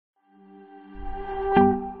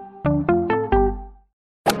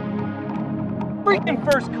freaking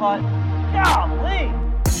first cut. Golly.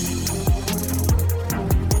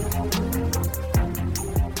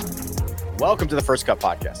 Welcome to the First Cut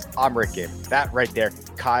Podcast. I'm Rick Gabe. That right there,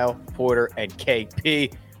 Kyle Porter and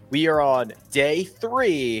KP. We are on day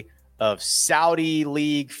 3 of Saudi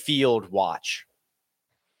League Field Watch.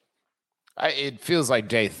 It feels like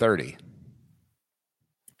day 30.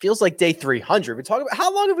 Feels like day 300. We're talking about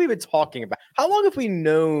how long have we been talking about? How long have we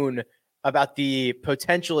known about the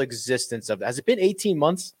potential existence of that? Has it been 18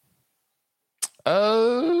 months?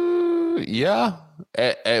 Yeah.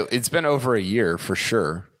 It's been over a year for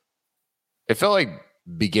sure. It felt like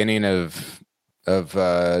beginning of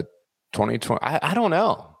 2020. I don't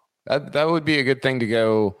know. That would be a good thing to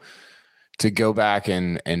go back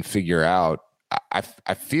and figure out.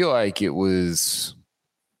 I feel like it was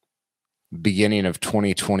beginning of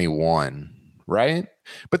 2021, right?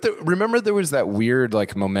 But remember there was that weird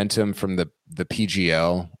like momentum from the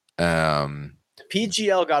PGL.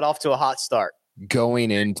 PGL got off to a hot start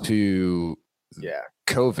going into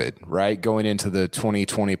COVID, right? Going into the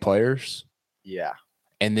 2020 players. Yeah.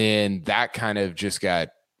 And then that kind of just got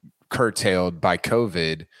curtailed by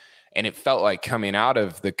COVID. And it felt like coming out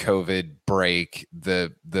of the COVID break,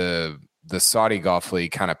 the Saudi Golf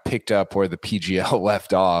League kind of picked up where the PGL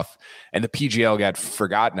left off, and the PGL got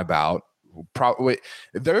forgotten about. Probably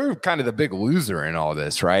they're kind of the big loser in all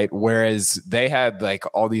this, right? Whereas they had like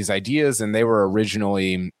all these ideas, and they were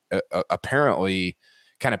originally apparently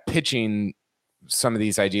kind of pitching some of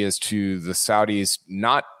these ideas to the Saudis,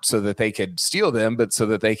 not so that they could steal them, but so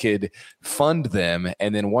that they could fund them.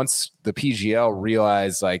 And then once the PGL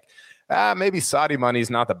realized like, maybe Saudi money is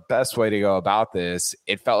not the best way to go about this,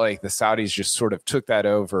 it felt like the Saudis just sort of took that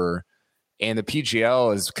over, and the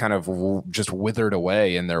PGL is kind of just withered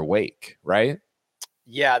away in their wake, right?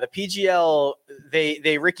 Yeah, the PGL,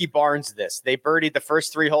 they Ricky Barnes this. They birdied the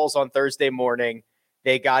first 3 holes on Thursday morning.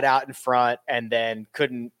 They got out in front and then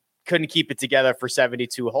couldn't keep it together for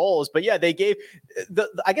 72 holes. But yeah, they gave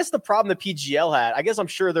I guess the problem the PGL had, I guess I'm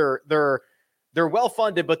sure they're well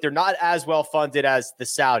funded, but they're not as well funded as the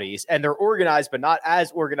Saudis, and they're organized, but not as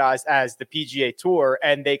organized as the PGA Tour.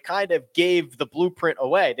 And they kind of gave the blueprint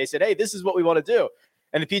away. They said, "Hey, this is what we want to do."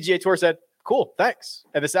 And the PGA Tour said, "Cool, thanks."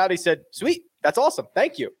 And the Saudis said, "Sweet, that's awesome.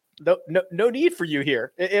 Thank you. No need for you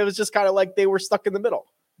here." It was just kind of like they were stuck in the middle.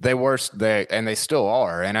 And they still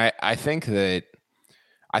are. And I think the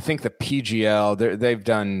PGL, they've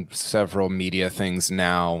done several media things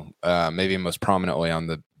now, maybe most prominently on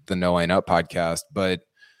the No Line Up podcast, but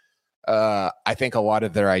I think a lot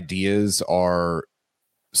of their ideas are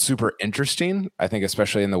super interesting. I think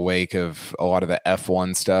especially in the wake of a lot of the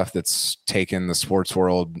F1 stuff that's taken the sports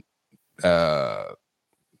world, that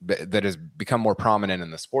has become more prominent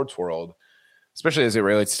in the sports world, especially as it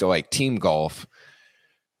relates to like team golf.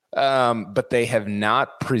 But they have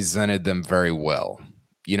not presented them very well.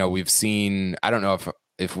 You know, we've seen, I don't know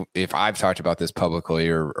if I've talked about this publicly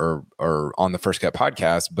or on the First Cut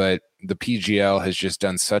podcast, but the PGL has just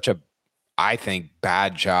done such a, I think,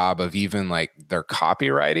 bad job of even like their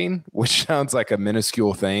copywriting, which sounds like a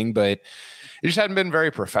minuscule thing, but it just hadn't been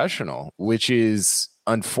very professional, which is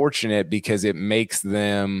unfortunate because it makes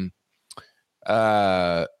them,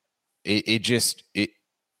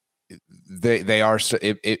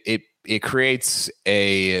 it creates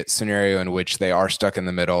a scenario in which they are stuck in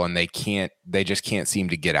the middle and they just can't seem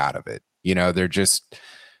to get out of it. You know, they're just,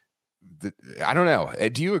 I don't know.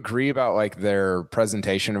 Do you agree about like their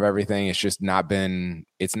presentation of everything? It's not been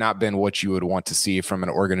what you would want to see from an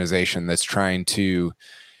organization that's trying to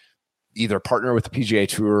either partner with the PGA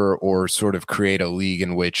Tour or sort of create a league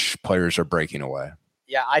in which players are breaking away.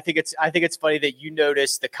 Yeah, I think it's funny that you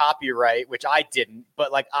noticed the copyright, which I didn't,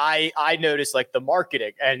 but like I noticed like the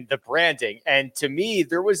marketing and the branding. And to me,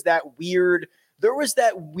 there was that weird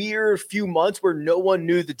few months where no one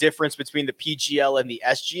knew the difference between the PGL and the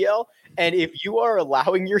SGL. And if you are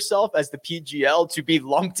allowing yourself as the PGL to be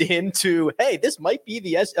lumped into, hey, this might be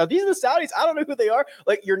these are the Saudis, I don't know who they are.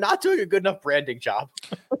 Like, you're not doing a good enough branding job.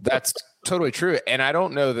 That's totally true. And I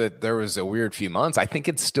don't know that there was a weird few months. I think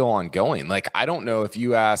it's still ongoing. Like, I don't know if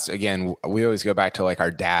you ask, again, we always go back to like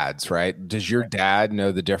our dads, right? Does your dad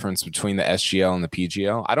know the difference between the SGL and the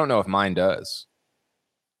PGL? I don't know if mine does.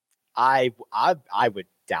 I would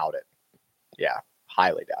doubt it. Yeah,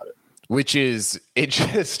 highly doubt it. Which is, it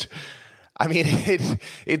just, I mean,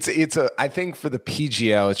 it's I think for the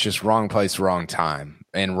PGL, it's just wrong place, wrong time,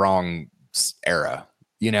 and wrong era.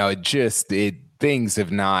 You know, things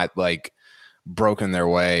have not like broken their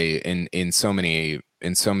way in so many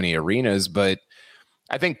arenas. But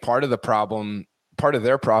I think part of the problem part of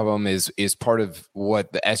their problem is part of what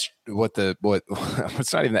it's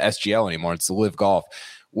not even the SGL anymore. It's the Live Golf.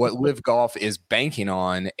 What Live Golf is banking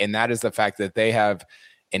on, and that is the fact that they have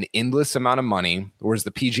an endless amount of money, whereas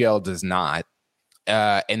the PGL does not.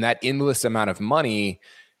 And that endless amount of money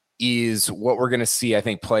is what we're going to see, I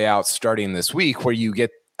think, play out starting this week, where you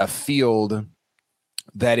get a field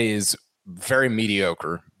that is very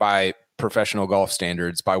mediocre by professional golf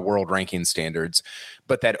standards, by world ranking standards,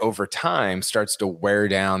 but that over time starts to wear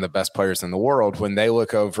down the best players in the world when they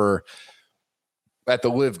look over at the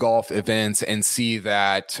Live Golf events and see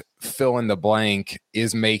that fill in the blank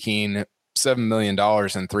is making $7 million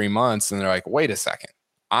in 3 months. And they're like, wait a second,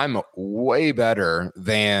 I'm way better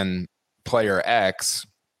than player X.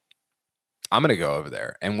 I'm going to go over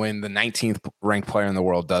there. And when the 19th ranked player in the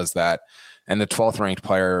world does that, and the 12th ranked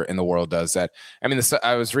player in the world does that. I mean,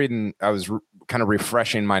 I was kind of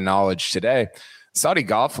refreshing my knowledge today. Saudi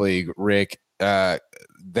Golf League, Rick,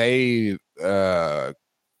 they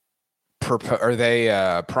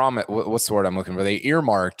promise, what's the word I'm looking for? They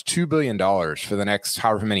earmarked $2 billion for the next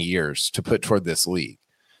however many years to put toward this league.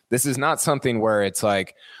 This is not something where it's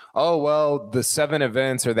like, oh, well, the 7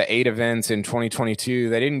 events or the 8 events in 2022,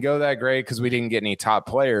 they didn't go that great because we didn't get any top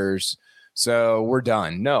players, so we're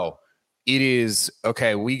done. No. It is,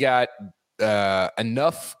 okay, we got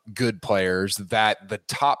enough good players that the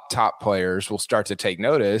top players will start to take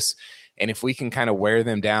notice. And if we can kind of wear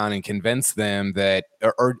them down and convince them that,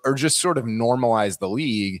 or just sort of normalize the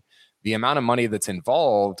league, the amount of money that's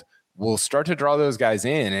involved will start to draw those guys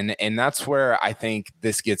in. And that's where I think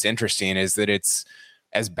this gets interesting, is that it's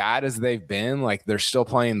as bad as they've been, like they're still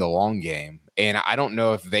playing the long game. And I don't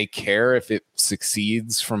know if they care if it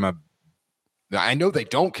succeeds I know they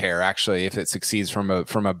don't care, actually, if it succeeds from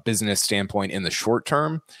a business standpoint in the short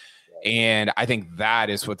term. And I think that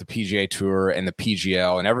is what the PGA Tour and the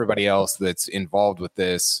PGL and everybody else that's involved with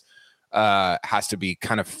this has to be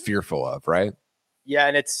kind of fearful of, right? Yeah,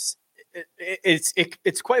 and it's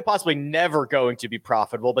quite possibly never going to be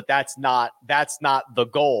profitable, but that's not the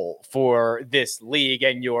goal for this league.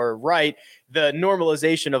 And you're right, the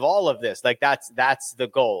normalization of all of this, like that's the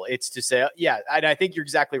goal. It's to say, yeah, and I think you're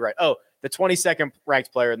exactly right. Oh, the 22nd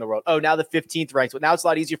ranked player in the world. Oh, now the 15th ranked. Now it's a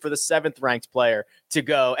lot easier for the 7th ranked player to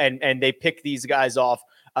go, and they pick these guys off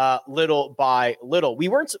little by little.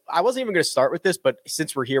 I wasn't even going to start with this, but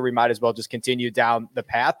since we're here, we might as well just continue down the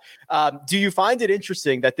path. Do you find it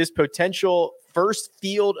interesting that this potential first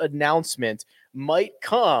field announcement might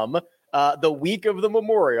come the week of the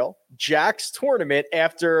Memorial, Jack's tournament,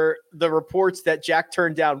 after the reports that Jack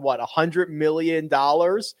turned down, $100 million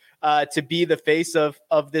to be the face of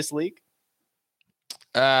this league?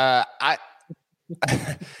 It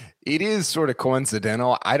is sort of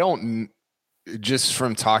coincidental. I don't, just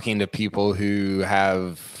from talking to people who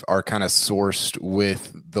are kind of sourced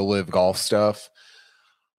with the Live Golf stuff,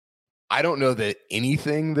 I don't know that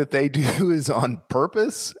anything that they do is on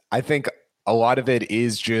purpose. I think a lot of it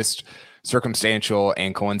is just circumstantial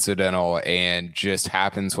and coincidental and just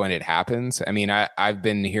happens when it happens. I mean, I've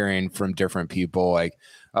been hearing from different people like,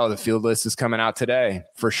 oh, the field list is coming out today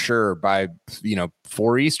for sure by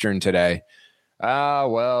 4 Eastern today.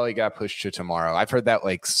 Well, it got pushed to tomorrow. I've heard that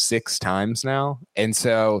like 6 times now. And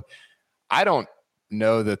so I don't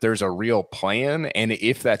know that there's a real plan. And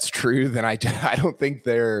if that's true, then I don't think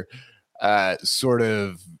they're sort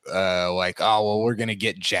of like, oh, well, we're going to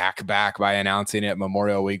get Jack back by announcing it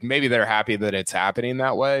Memorial Week. Maybe they're happy that it's happening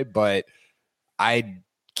that way, but I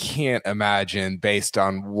can't imagine, based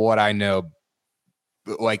on what I know,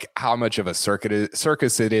 like how much of a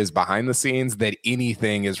circus it is behind the scenes, that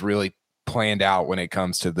anything is really planned out when it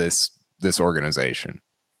comes to this organization.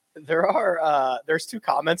 There's 2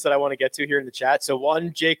 comments that I want to get to here in the chat. So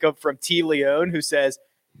one, Jacob from T Leone, who says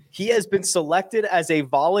he has been selected as a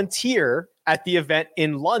volunteer at the event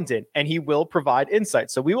in London and he will provide insight.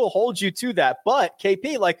 So we will hold you to that. But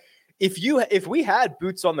KP, like if we had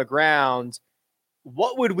boots on the ground,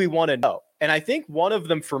 what would we want to know? And I think one of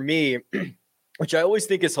them for me, which I always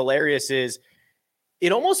think is hilarious, is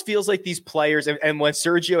it almost feels like these players, and when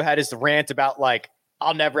Sergio had his rant about like,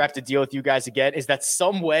 I'll never have to deal with you guys again, is that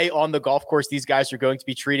some way on the golf course, these guys are going to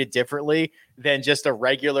be treated differently than just a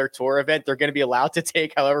regular tour event. They're going to be allowed to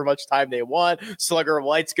take however much time they want. Slugger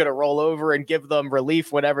White's going to roll over and give them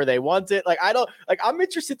relief whenever they want it. I'm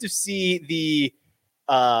interested to see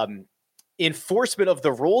the enforcement of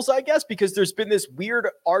the rules, I guess, because there's been this weird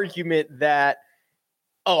argument that,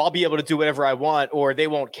 oh, I'll be able to do whatever I want, or they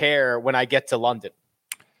won't care when I get to London.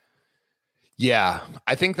 Yeah,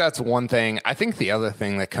 I think that's one thing. I think the other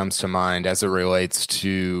thing that comes to mind as it relates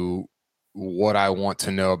to what I want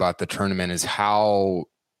to know about the tournament is how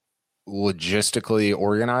logistically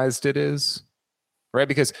organized it is, right?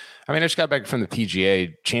 Because I mean, I just got back from the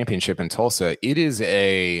PGA Championship in Tulsa. It is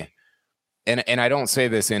and I don't say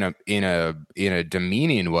this in a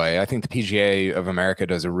demeaning way. I think the PGA of America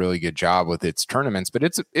does a really good job with its tournaments, but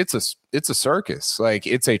it's a circus. Like,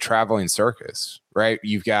 it's a traveling circus, right?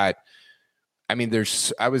 You've got, I mean,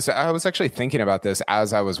 I was actually thinking about this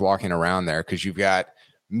as I was walking around there, because you've got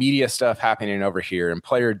media stuff happening over here and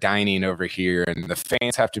player dining over here, and the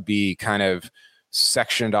fans have to be kind of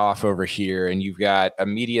sectioned off over here, and you've got a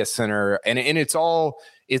media center, and it's all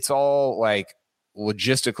like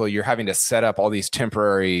logistical. You're having to set up all these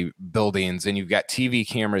temporary buildings, and you've got TV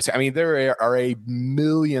cameras. I mean, there are a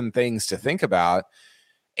million things to think about,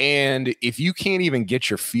 and if you can't even get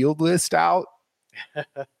your field list out,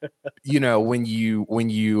 you know, when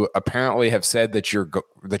you apparently have said that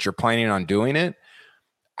you're planning on doing it,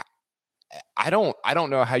 I don't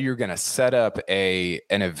know how you're going to set up an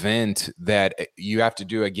event that you have to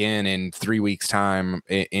do again in 3 weeks time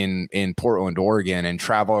in Portland, Oregon, and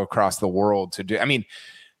travel across the world to do. I mean,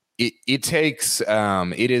 it takes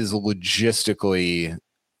it is logistically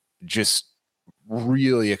just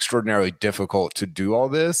really extraordinarily difficult to do all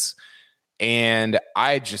this. And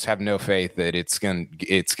I just have no faith that it's going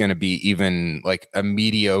to be even like a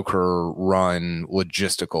mediocre run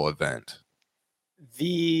logistical event.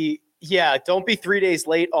 Don't be 3 days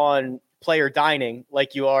late on player dining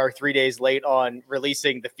like you are 3 days late on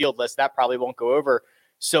releasing the field list. That probably won't go over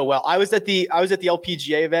so well. I was at the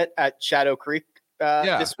LPGA event at Shadow Creek.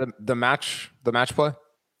 The match play,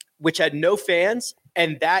 which had no fans,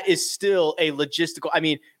 and that is still a logistical. I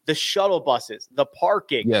mean, the shuttle buses, the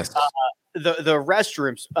parking, yes. The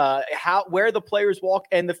restrooms, where the players walk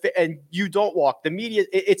and you don't walk. The media,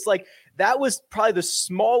 it's like that was probably the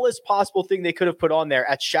smallest possible thing they could have put on there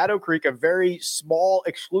at Shadow Creek, a very small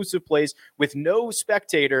exclusive place with no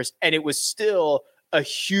spectators, and it was still a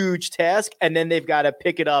huge task. And then they've got to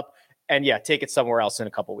pick it up and take it somewhere else in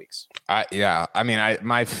a couple weeks. I mean,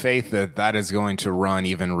 my faith that is going to run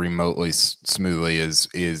even remotely smoothly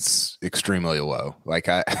is extremely low. Like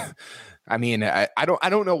I mean, I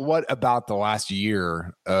don't know what about the last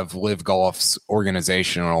year of Live Golf's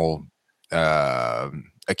organizational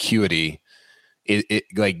acuity. It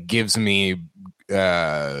like gives me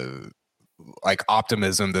like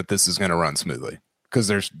optimism that this is going to run smoothly, because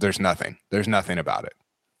there's nothing about it.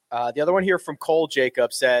 The other one here from Cole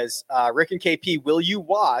Jacob says, Rick and KP, will you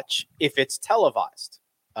watch if it's televised?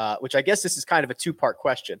 Which I guess this is kind of a two-part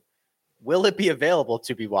question. Will it be available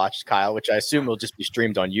to be watched, Kyle? Which I assume will just be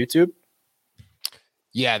streamed on YouTube.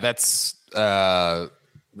 Yeah, that's the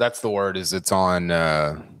word. Is it's on?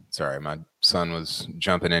 Sorry, my son was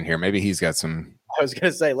jumping in here. Maybe he's got some. I was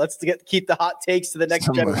going to say, let's keep the hot takes to the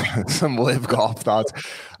next generation. Some Live Golf thoughts.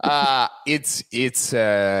 It's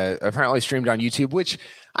apparently streamed on YouTube, which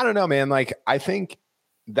I don't know, man. Like, I think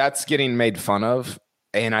that's getting made fun of,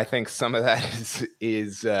 and I think some of that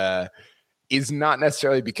is not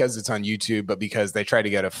necessarily because it's on YouTube, but because they try to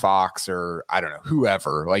go to Fox or I don't know,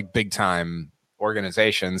 whoever, like big time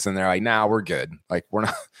organizations, and they're like, nah, we're good. Like, we're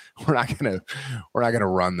not gonna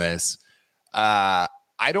run this. I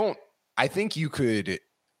think you could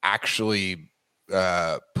actually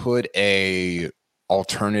put a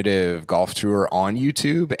alternative golf tour on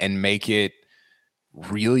YouTube and make it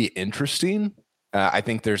really interesting. I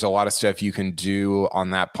think there's a lot of stuff you can do on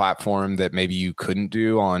that platform that maybe you couldn't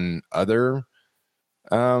do on other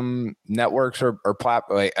networks or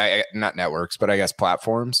not networks, but I guess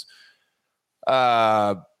platforms.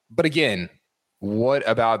 But again, what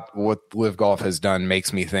about what Live Golf has done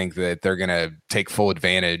makes me think that they're going to take full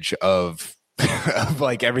advantage of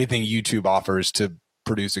like everything YouTube offers to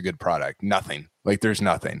produce a good product. Nothing. Like, there's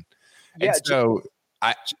nothing. Yeah. And so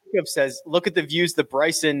Jacob says, look at the views that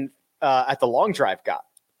Bryson at the long drive got,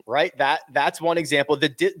 right? That's one example.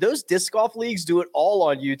 Those disc golf leagues do it all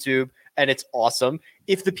on YouTube, and it's awesome.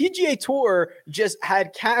 If the PGA Tour just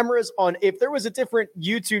had cameras on, if there was a different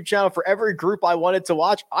YouTube channel for every group I wanted to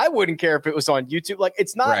watch, I wouldn't care if it was on YouTube. Like,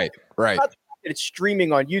 it's not right. It's not the fact that it's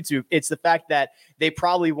streaming on YouTube. It's the fact that they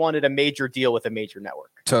probably wanted a major deal with a major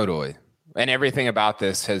network. Totally. And everything about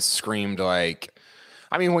this has screamed like,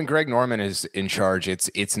 I mean, when Greg Norman is in charge,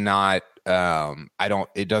 it's not,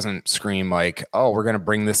 it doesn't scream like, oh, we're going to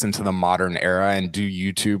bring this into the modern era and do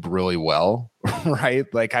YouTube really well. Right.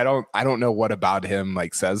 Like, I don't know what about him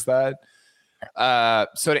like says that.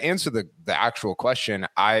 So to answer the actual question,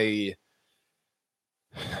 I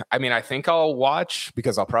mean, I think I'll watch,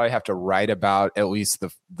 because I'll probably have to write about at least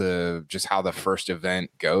the just how the first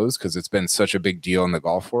event goes, because it's been such a big deal in the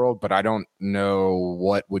golf world. But I don't know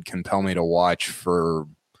what would compel me to watch for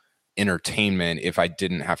entertainment if I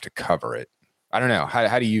didn't have to cover it. I don't know.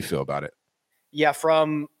 How do you feel about it? Yeah,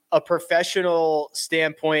 from a professional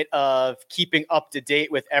standpoint of keeping up to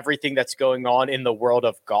date with everything that's going on in the world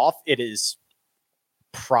of golf, it is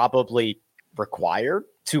probably required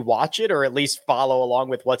to watch it or at least follow along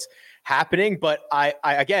with what's happening. But I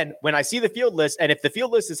again, when I see the field list, and if the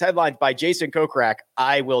field list is headlined by Jason Kokrak,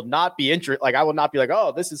 I will not be interested. Like, I will not be like,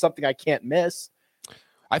 oh, this is something I can't miss.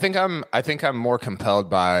 I think I'm more compelled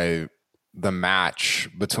by the match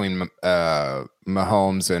between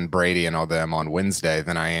Mahomes and Brady and all them on Wednesday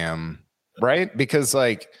than I am, right? Because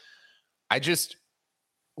like, I just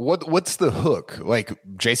what's the hook? Like,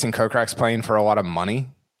 Jason Kokrak's playing for a lot of money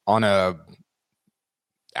on a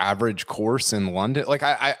average course in London. Like,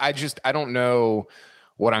 I don't know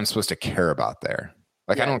what I'm supposed to care about there.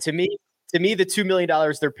 Like, yeah, I don't. To me, the $2 million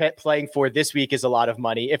they're playing for this week is a lot of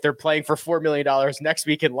money. If they're playing for $4 million next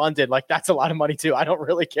week in London, like, that's a lot of money too. I don't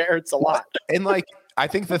really care. It's a lot. And like, I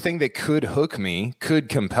think the thing that could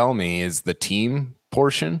compel me is the team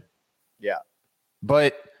portion. Yeah.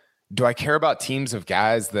 But do I care about teams of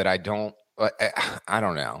guys that I don't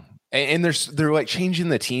know. And they're like changing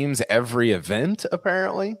the teams every event,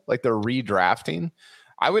 apparently. Like, they're redrafting.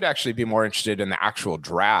 I would actually be more interested in the actual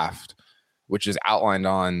draft, which is outlined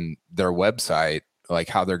on their website, like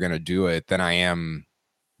how they're going to do it, than I am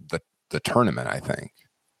the tournament, I think.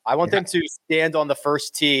 I want them to stand on the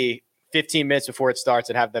first tee 15 minutes before it starts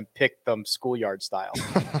and have them pick them schoolyard style.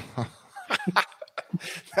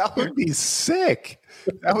 That would be sick.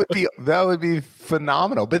 That would be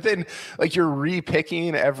phenomenal. But then, like, you're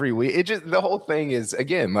repicking every week. The whole thing is,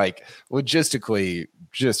 again, like, logistically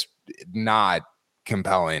just not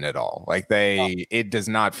compelling at all. Like, it does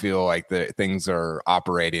not feel like the things are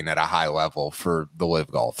operating at a high level for the live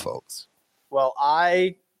golf folks. Well,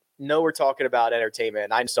 I know we're talking about entertainment,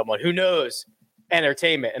 and I'm someone who knows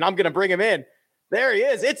entertainment, and I'm going to bring him in. There he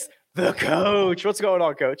is. It's the coach. What's going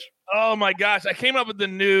on, coach? Oh my gosh. I came up with the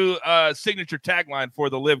new signature tagline for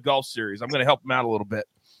the Live Golf Series. I'm going to help him out a little bit.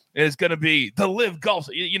 It's going to be the Live Golf.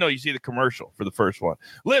 You know, you see the commercial for the first one.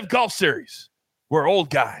 Live Golf Series, where old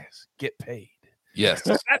guys get paid. Yes.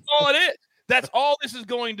 That's all it is. That's all this is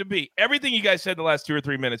going to be. Everything you guys said the last 2 or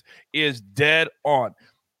 3 minutes is dead on.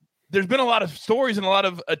 There's been a lot of stories and a lot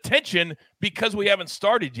of attention because we haven't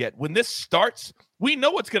started yet. When this starts, we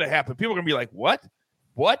know what's going to happen. People are going to be like, what?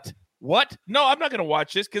 No, I'm not going to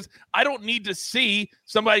watch this because I don't need to see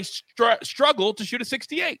somebody struggle to shoot a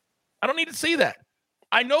 68. I don't need to see that.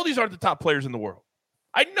 I know these aren't the top players in the world.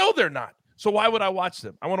 I know they're not. So why would I watch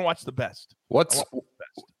them? I want to watch the best.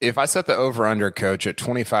 If I set the over-under, coach, at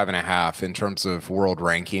 25.5 in terms of world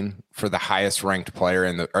ranking for the highest ranked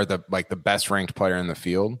player the best ranked player in the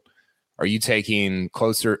field, are you taking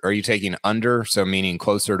under, so meaning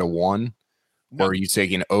closer to 1? No. Or are you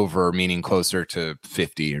taking over, meaning closer to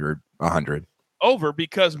 50 or 100? Over,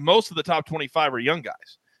 because most of the top 25 are young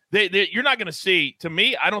guys. You're not going to see, to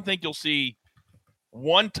me, I don't think you'll see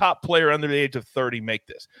one top player under the age of 30 make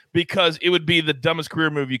this, because it would be the dumbest career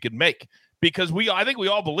move you could make. Because I think we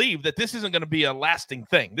all believe that this isn't going to be a lasting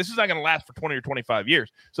thing. This is not going to last for 20 or 25 years.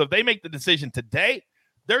 So if they make the decision today,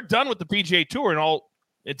 they're done with the PGA Tour in all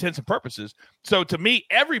intents and purposes. So to me,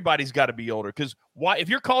 everybody's got to be older, because why? If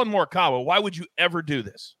you're calling Morikawa, why would you ever do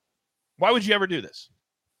this? Why would you ever do this?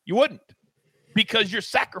 You wouldn't, because you're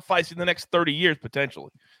sacrificing the next 30 years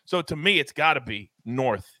potentially. So to me, it's got to be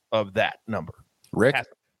north of that number. Rick?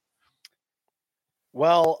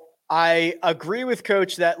 Well, I agree with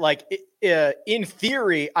Coach that, like, in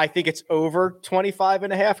theory, I think it's over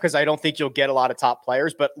 25.5 because I don't think you'll get a lot of top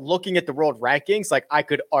players. But looking at the world rankings, like, I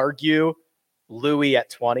could argue Louis at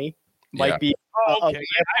 20 might be okay.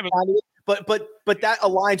 But that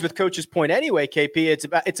aligns with Coach's point anyway, KP.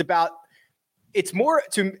 It's more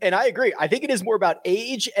to, and I agree. I think it is more about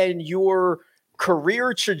age and your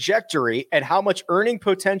career trajectory and how much earning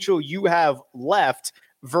potential you have left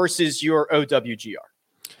versus your OWGR.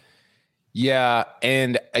 Yeah,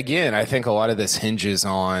 and again, I think a lot of this hinges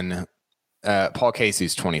on Paul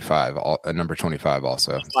Casey's 25, number 25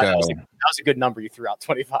 also. That was a good number you threw out,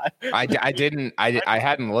 25. I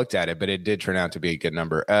hadn't looked at it, but it did turn out to be a good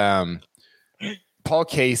number. Paul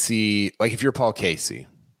Casey, like, if you're Paul Casey,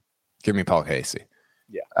 give me Paul Casey.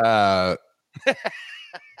 Yeah.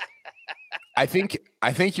 I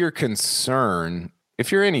think your concern, if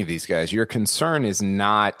you're any of these guys, your concern is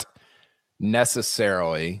not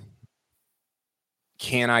necessarily,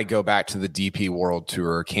 can I go back to the DP World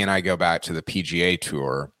Tour? Can I go back to the PGA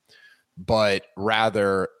Tour? But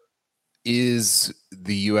rather, is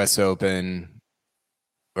the U.S. Open,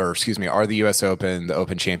 are the U.S. Open, the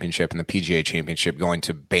Open Championship, and the PGA Championship going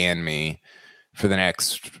to ban me for the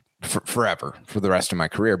next forever for the rest of my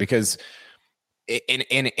career, because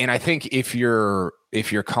and I think if you're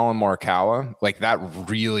Colin Morikawa, like that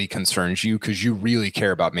really concerns you because you really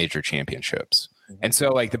care about major championships. And so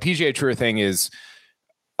like the PGA Tour thing is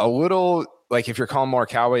a little like, if you're Colin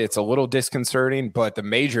Morikawa, it's a little disconcerting, but the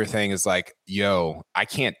major thing is like, yo, I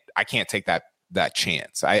can't take that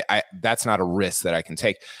chance. I that's not a risk that I can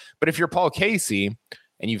take. But if you're Paul Casey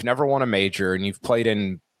and you've never won a major and you've played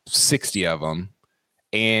in 60 of them,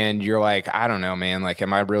 and you're like, I don't know, man, like,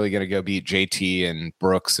 am I really going to go beat JT and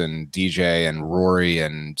Brooks and DJ and Rory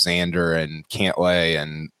and Xander and Cantlay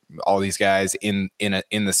and all these guys in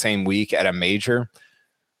the same week at a major?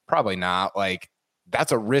 Probably not. Like,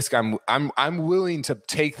 that's a risk I'm willing to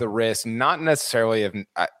take the risk, not necessarily of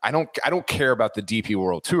I don't care about the DP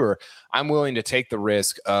World Tour. I'm willing to take the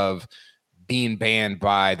risk of being banned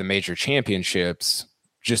by the major championships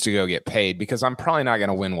just to go get paid, because I'm probably not going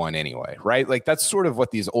to win one anyway, right? Like, that's sort of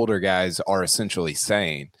what these older guys are essentially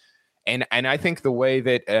saying. And I think the way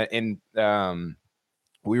that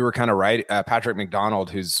we were kind of right. Patrick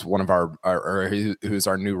McDonald, who's one of who's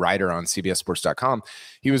our new writer on CBSSports.com,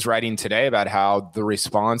 he was writing today about how the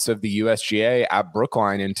response of the USGA at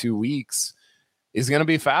Brookline in 2 weeks is going to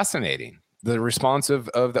be fascinating. The response of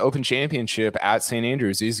the Open Championship at St.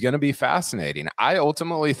 Andrews is going to be fascinating. I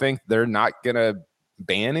ultimately think they're not going to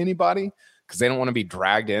ban anybody because they don't want to be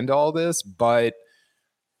dragged into all this. But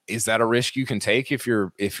is that a risk you can take if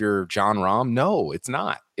you're Jon Rahm? No, it's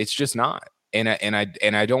not. It's just not. And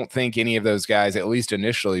I don't think any of those guys, at least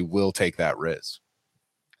initially, will take that risk.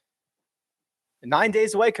 9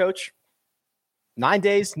 days away, Coach. 9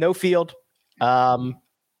 days, no field.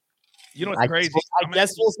 You know what's crazy? I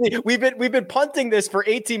guess we'll see. We've been punting this for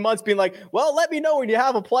 18 months, being like, well, let me know when you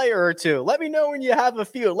have a player or two. Let me know when you have a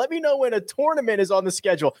field. Let me know when a tournament is on the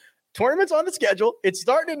schedule. Tournament's on the schedule. It's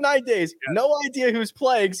starting in 9 days. Yeah. No idea who's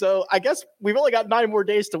playing. So I guess we've only got 9 more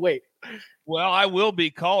days to wait. Well, I will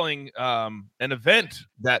be calling an event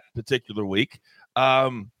that particular week.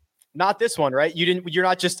 Not this one, right? You're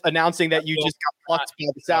not just announcing that you just got plucked by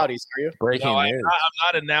the Saudis, are you? Breaking news.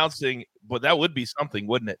 I'm not announcing, but that would be something,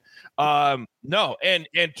 wouldn't it? No, and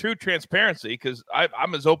true transparency, because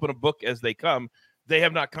I'm as open a book as they come. They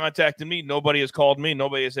have not contacted me. Nobody has called me.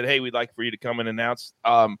 Nobody has said, hey, we'd like for you to come and announce.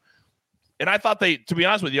 And I thought to be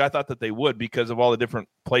honest with you, I thought that they would because of all the different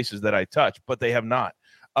places that I touch, but they have not.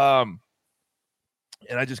 And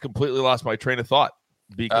I just completely lost my train of thought.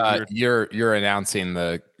 Because you're announcing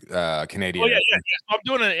the Canadian. Oh yeah. So I'm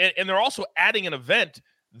doing it, and they're also adding an event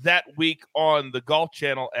that week on the Golf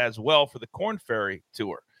Channel as well for the Corn Ferry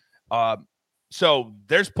Tour. So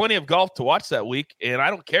there's plenty of golf to watch that week, and I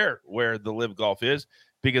don't care where the Live Golf is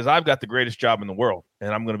because I've got the greatest job in the world,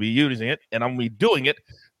 and I'm going to be using it, and I'm going to be doing it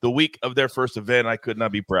the week of their first event. I could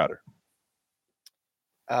not be prouder.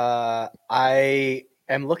 I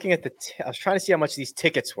am looking at I was trying to see how much these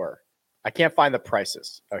tickets were. I can't find the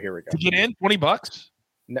prices. Oh, here we go. To get in, $20?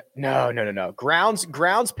 No.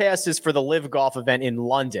 Grounds passes for the Live Golf event in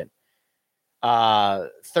London.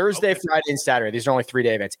 Thursday, Friday, and Saturday. These are only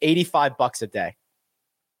 3-day events. $85 a day.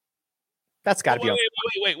 That's got to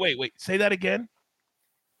be. Wait. Say that again.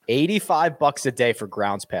 $85 a day for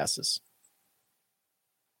grounds passes.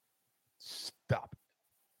 Stop it.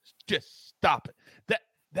 Just stop it.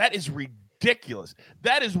 That is ridiculous.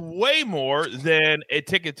 That is way more than a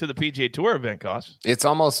ticket to the PGA Tour event costs. It's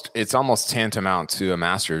almost tantamount to a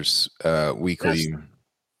Masters weekly.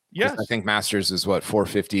 Yes. I think Masters is what,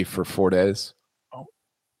 $450 for 4 days,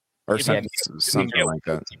 or something like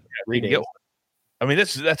that. I mean,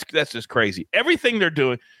 that's just crazy. Everything they're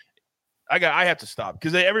doing. I have to stop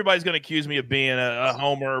because everybody's going to accuse me of being a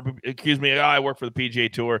homer, accuse me, I work for the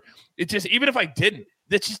PGA Tour. It's just, even if I didn't,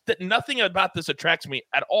 it's just that nothing about this attracts me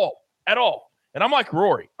at all. And I'm like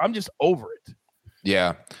Rory. I'm just over it.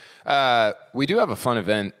 Yeah. We do have a fun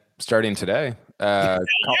event starting today. Yeah,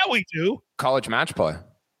 we do. College match play.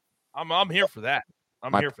 I'm here for that.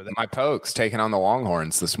 Here for that. My Pokes taking on the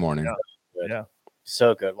Longhorns this morning. Yeah.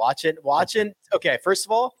 So good. Watching. Okay. First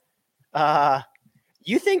of all,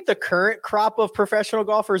 you think the current crop of professional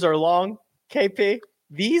golfers are long, KP?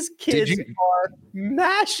 These kids are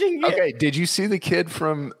mashing it. Okay, did you see the kid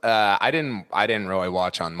from I didn't really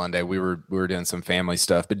watch on Monday. We were doing some family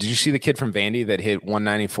stuff, but did you see the kid from Vandy that hit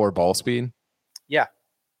 194 ball speed? Yeah.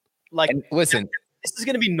 Like, and listen, this is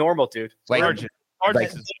going to be normal, dude. Like,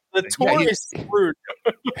 the tour is screwed.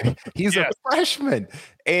 He's a freshman.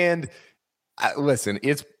 And listen,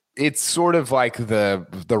 it's sort of like the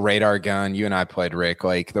radar gun. You and I played, Rick,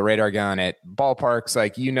 like the radar gun at ballparks,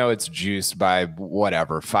 like, it's juiced by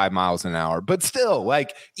whatever, 5 miles an hour. But still,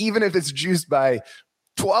 like, even if it's juiced by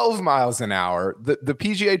 12 miles an hour. The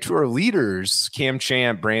PGA Tour leaders, Cam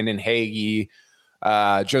Champ, Brandon Hagee,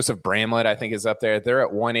 Joseph Bramlett, I think is up there. They're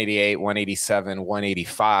at 188, 187,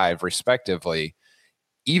 185 respectively.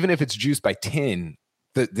 Even if it's juiced by 10,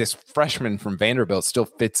 this freshman from Vanderbilt still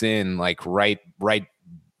fits in like right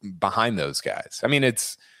behind those guys. I mean,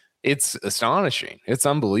 it's astonishing. It's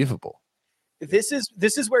unbelievable. This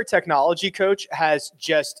is where technology, coach, has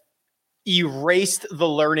just erased the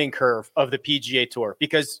learning curve of the PGA Tour,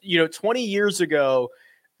 because 20 years ago,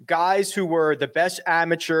 guys who were the best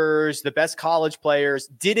amateurs, the best college players,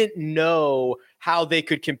 didn't know how they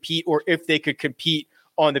could compete or if they could compete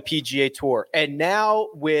on the PGA Tour. And now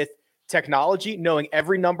with technology, knowing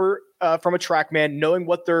every number from a TrackMan, knowing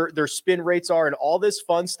what their spin rates are and all this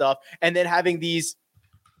fun stuff, and then having the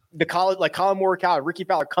college, like Colin Morikawa, Ricky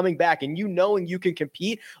Fowler coming back, and knowing you can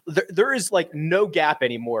compete, there is like no gap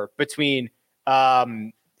anymore between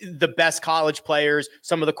the best college players,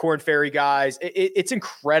 some of the Korn Ferry guys. It's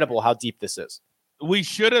incredible how deep this is. We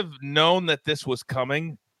should have known that this was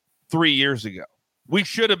coming 3 years ago. We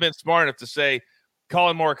should have been smart enough to say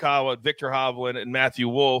Colin Morikawa, Victor Hovland, and Matthew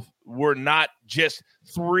Wolff were not just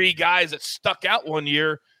three guys that stuck out one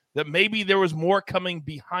year, that maybe there was more coming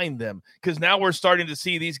behind them, because now we're starting to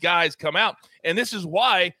see these guys come out. And this is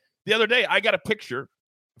why the other day I got a picture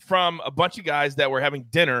from a bunch of guys that were having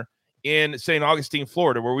dinner in St. Augustine,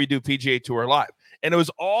 Florida, where we do PGA Tour Live. And it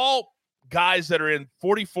was all guys that are in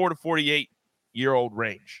 44 to 48-year-old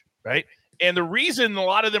range, right? And the reason a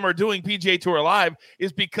lot of them are doing PGA Tour Live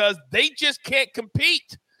is because they just can't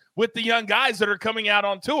compete with the young guys that are coming out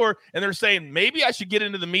on tour. And they're saying, maybe I should get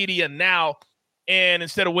into the media now, and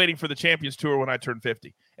instead of waiting for the Champions Tour when I turn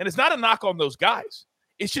 50. And it's not a knock on those guys.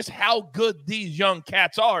 It's just how good these young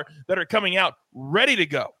cats are that are coming out ready to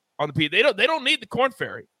go on the PGA. They don't need the Korn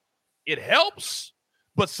Ferry. It helps,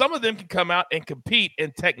 but some of them can come out and compete.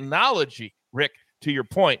 And technology, Rick, to your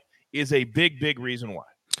point, is a big, big reason why.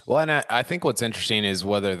 Well, and I think what's interesting is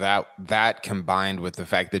whether that combined with the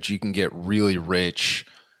fact that you can get really rich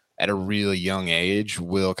at a really young age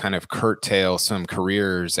will kind of curtail some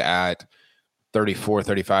careers at 34,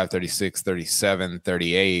 35, 36, 37,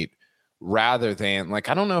 38, rather than, like,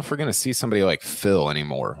 I don't know if we're going to see somebody like Phil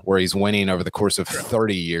anymore, where he's winning over the course of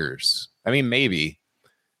 30 years. I mean, maybe,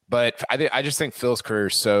 but I just think Phil's career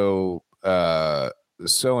is so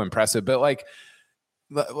impressive. But like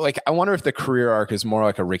I wonder if the career arc is more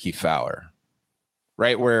like a Ricky Fowler,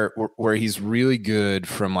 right? Where he's really good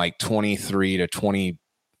from like 23 to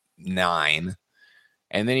 29.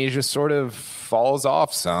 And then he just sort of falls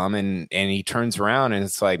off some, and he turns around and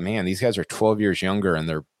it's like, man, these guys are 12 years younger and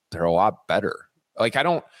they're a lot better. Like, I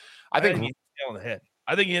think he hit the nail on the head.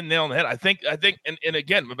 I think he hit the nail on the head. I think, and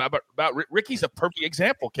again, about Ricky's a perfect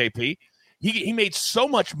example, KP. He made so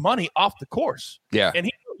much money off the course. Yeah.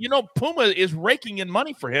 And Puma is raking in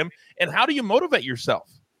money for him. And how do you motivate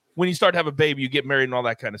yourself when you start to have a baby, you get married and all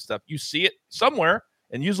that kind of stuff? You see it somewhere,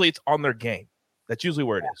 and usually it's on their game. That's usually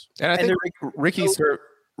where it is. And I think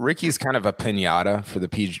Ricky's kind of a pinata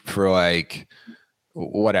for like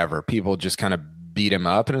whatever. People just kind of beat him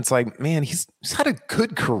up, and it's like, man, he's had a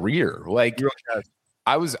good career. Like,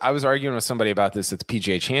 I was arguing with somebody about this at the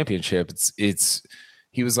PGA Championship.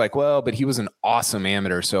 He was like, well, but he was an awesome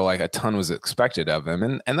amateur, so like a ton was expected of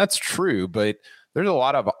him, and that's true. But there's a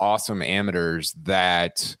lot of awesome amateurs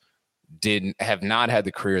that have not had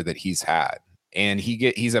the career that he's had. And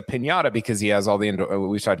he's a pinata because he has all the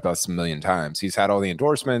we've talked about this a million times. He's had all the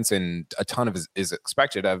endorsements, and a ton of is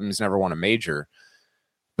expected of him. He's never won a major,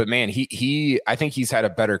 but man, I think he's had a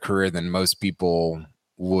better career than most people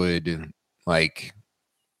would like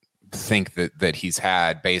think that he's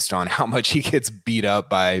had, based on how much he gets beat up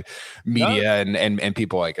by media and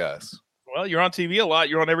people like us. Well, you're on TV a lot.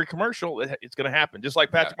 You're on every commercial. It's going to happen, just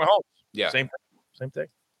like Patrick Mahomes. Yeah, same thing.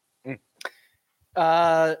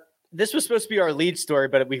 This was supposed to be our lead story,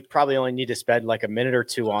 but we probably only need to spend like a minute or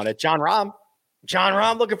two on it. Jon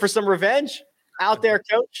Rahm looking for some revenge out there,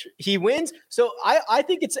 coach. He wins. So I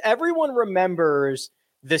think everyone remembers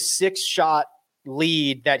the 6-shot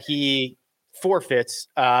lead that he forfeits,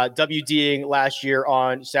 WDing last year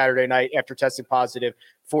on Saturday night after testing positive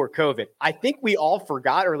for COVID. I think we all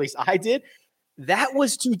forgot, or at least I did. That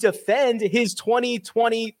was to defend his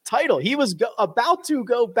 2020 title. He was about to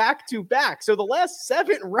go back-to-back. So the last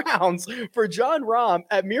 7 rounds for Jon Rahm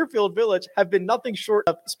at Muirfield Village have been nothing short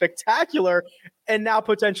of spectacular, and now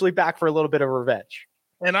potentially back for a little bit of revenge.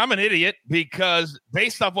 And I'm an idiot because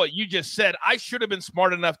based off what you just said, I should have been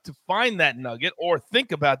smart enough to find that nugget or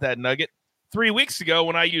think about that nugget 3 weeks ago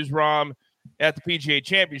when I used Rahm at the PGA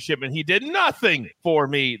Championship, and he did nothing for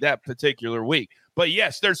me that particular week. But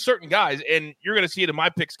yes, there's certain guys, and you're going to see it in my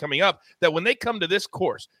picks coming up, that when they come to this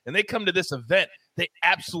course and they come to this event, they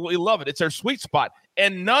absolutely love it. It's their sweet spot,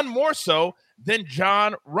 and none more so than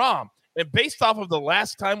Jon Rahm. And based off of the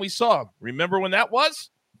last time we saw him, remember when that was?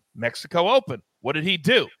 Mexico Open. What did he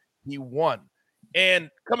do? He won. And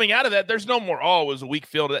coming out of that, there's no more, it was a weak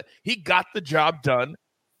field. He got the job done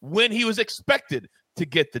when he was expected to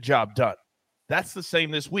get the job done. That's the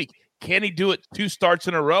same this week. Can he do it 2 starts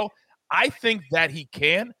in a row? I think that he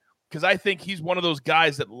can, because I think he's one of those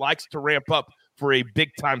guys that likes to ramp up for a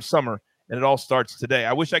big-time summer, and it all starts today.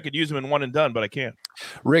 I wish I could use him in one and done, but I can't.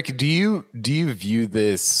 Rick, do you view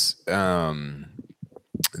this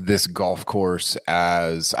this golf course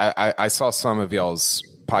as I saw some of y'all's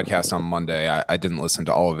podcast on Monday. I didn't listen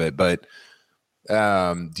to all of it, but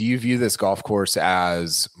do you view this golf course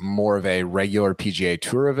as more of a regular PGA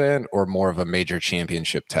Tour event or more of a major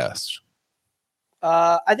championship test?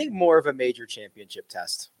 I think more of a major championship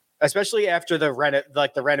test, especially after the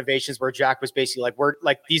renovations where Jack was basically like, we're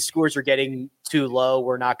like, these scores are getting too low.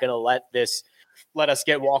 We're not going to let us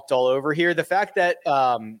get walked all over here. The fact that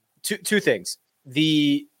two things,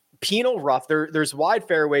 the penal rough, there's wide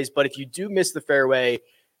fairways, but if you do miss the fairway,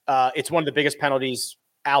 it's one of the biggest penalties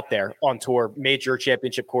out there on tour, major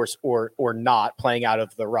championship course or not, playing out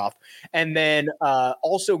of the rough. And then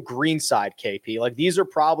also greenside, KP. Like, these are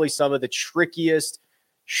probably some of the trickiest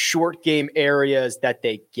short game areas that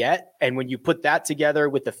they get. And when you put that together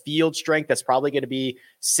with the field strength, that's probably going to be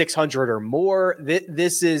 600 or more.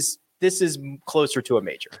 This is closer to a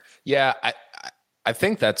major. Yeah, I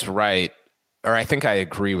think that's right. Or I think I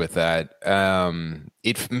agree with that.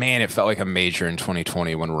 It felt like a major in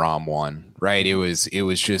 2020 when Rahm won, right? It was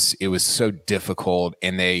so difficult.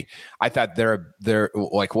 And I thought they're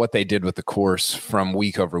like what they did with the course from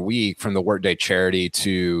week over week, from the Workday charity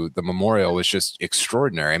to the Memorial, was just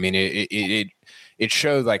extraordinary. I mean, it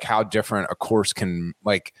showed like how different a course can,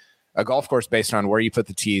 like a golf course based on where you put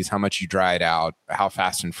the tees, how much you dry it out, how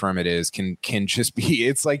fast and firm it is, can just be,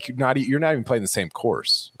 it's like you're not even playing the same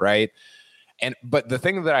course, right? But the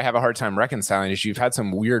thing that I have a hard time reconciling is you've had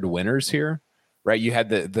some weird winners here, right? You had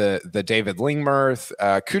the David Lingmerth.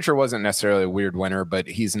 Kuchar wasn't necessarily a weird winner, but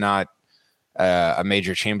he's not a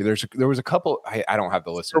major champion. There was a couple. I don't have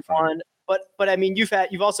the list in front of me. But I mean,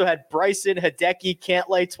 you've also had Bryson, Hideki,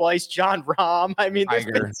 Cantlay twice, Jon Rahm. I mean,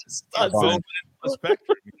 Tiger,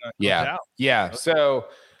 yeah. Okay. So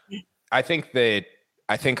I think I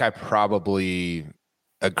probably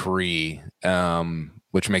agree,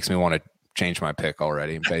 which makes me want to change my pick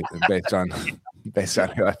already based on who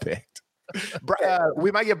I picked. We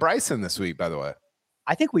might get Bryson this week, by the way.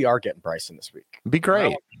 I think we are getting Bryson this week. Be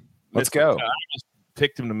great. Let's go. I just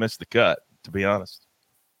picked him to miss the cut, to be honest.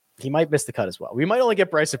 He might miss the cut as well. We might only get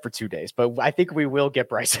Bryson for 2 days, but I think we will get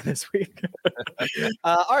Bryson this week.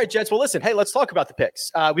 All right, gents. Well, listen, hey, let's talk about the picks.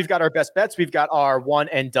 We've got our best bets. We've got our one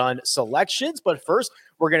and done selections. But first,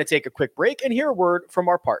 we're going to take a quick break and hear a word from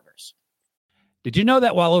our partners. Did you know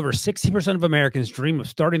that while over 60% of Americans dream of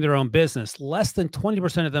starting their own business, less than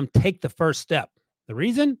 20% of them take the first step? The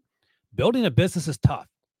reason? Building a business is tough.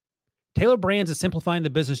 Taylor Brands is simplifying the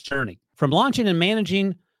business journey. From launching and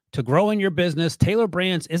managing to growing your business, Taylor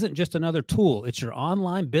Brands isn't just another tool. It's your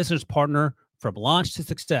online business partner from launch to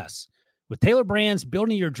success. With Taylor Brands,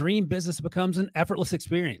 building your dream business becomes an effortless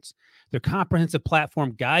experience. Their comprehensive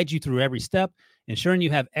platform guides you through every step, ensuring you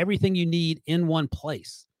have everything you need in one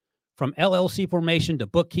place. From LLC formation to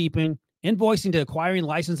bookkeeping, invoicing to acquiring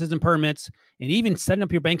licenses and permits, and even setting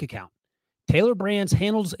up your bank account, Taylor Brands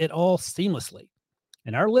handles it all seamlessly.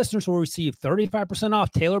 And our listeners will receive 35% off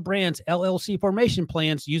Taylor Brands LLC formation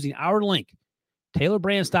plans using our link,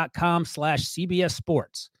 taylorbrands.com/CBS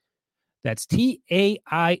Sports. That's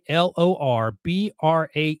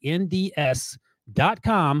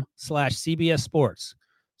TAILORBRANDS.com/CBS Sports.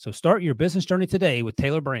 So start your business journey today with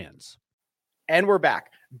Taylor Brands. And we're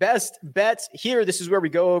back. Best bets here. This is where we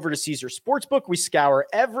go over to Caesar Sportsbook. We scour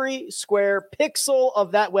every square pixel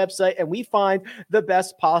of that website and we find the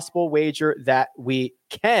best possible wager that we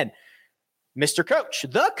can. Mr. Coach,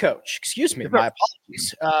 the coach, excuse me, my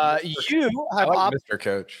apologies. You have Mr.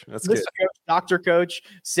 Coach. That's good. Coach, Dr. Coach,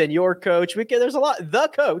 Senior Coach. There's a lot. The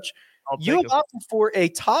coach. You have opted for a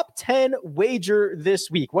top 10 wager this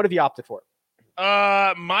week. What have you opted for?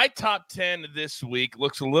 My top 10 this week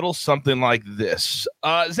looks a little something like this.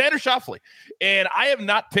 Xander Schauffele. And I have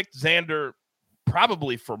not picked Xander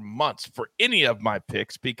probably for months for any of my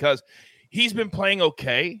picks because he's been playing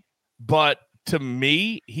okay, but to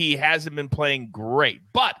me, he hasn't been playing great.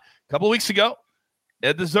 But a couple of weeks ago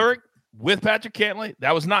at the Zurich with Patrick Cantlay,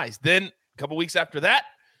 that was nice. Then a couple of weeks after that,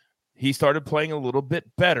 he started playing a little bit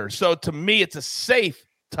better. So to me, it's a safe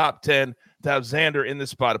top 10 to have Xander in this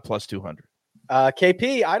spot at plus 200.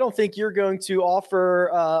 KP, I don't think you're going to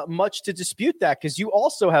offer much to dispute that because you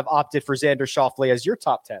also have opted for Xander Schauffele as your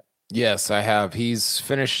top 10. Yes, I have. He's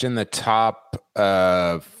finished in the top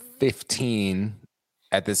 15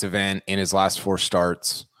 at this event in his last 4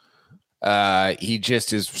 starts. He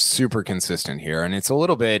just is super consistent here. And it's a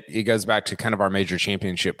little bit, it goes back to kind of our major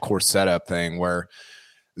championship course setup thing where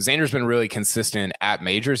Xander's been really consistent at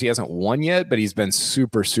majors. He hasn't won yet, but he's been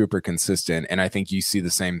super, super consistent. And I think you see the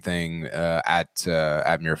same thing at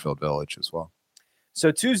Muirfield Village as well. So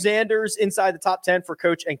 2 Xanders inside the top 10 for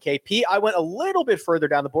Coach and KP. I went a little bit further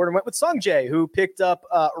down the board and went with Sung Jae, who picked up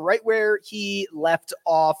right where he left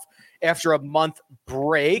off after a month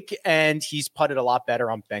break, and he's putted a lot better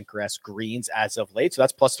on bentgrass greens as of late. So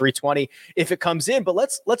that's plus 320 if it comes in. But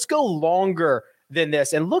let's go longer than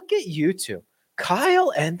this and look at you two.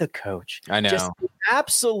 Kyle and the coach. I know. Just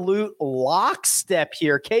absolute lockstep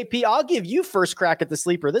here. KP, I'll give you first crack at the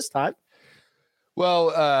sleeper this time. Well,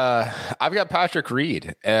 I've got Patrick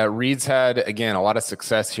Reed. Reed's had, again, a lot of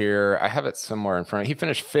success here. I have it somewhere in front. He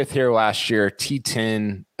finished 5th here last year,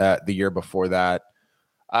 T10 the year before that.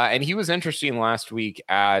 And he was interesting last week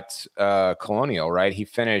at Colonial, right? He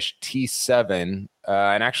finished T7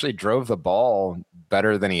 and actually drove the ball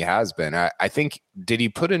better than he has been. I think, did he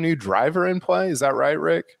put a new driver in play? Is that right,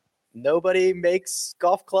 Rick? Nobody makes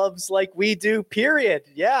golf clubs like we do, period.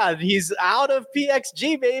 Yeah, he's out of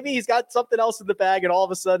PXG, baby. He's got something else in the bag, and all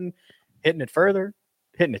of a sudden hitting it further,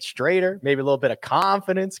 hitting it straighter, maybe a little bit of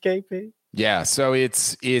confidence, KP. Yeah, so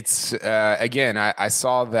it's again, I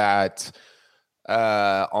saw that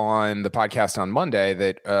on the podcast on Monday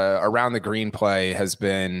that around the green play has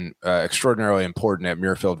been extraordinarily important at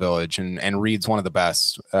Muirfield Village, and Reed's one of the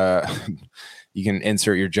best. You can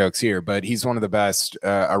insert your jokes here, but he's one of the best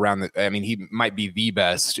around the. I mean, he might be the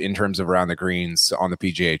best in terms of around the greens on the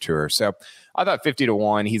PGA Tour. So I thought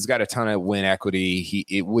 50-1. He's got a ton of win equity.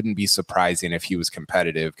 It wouldn't be surprising if he was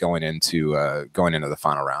competitive going into the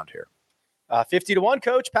final round here. 50-1,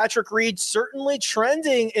 Coach. Patrick Reed certainly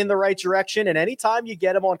trending in the right direction. And anytime you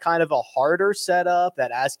get him on kind of a harder setup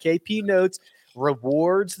that, as KP notes,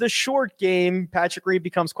 rewards the short game, Patrick Reed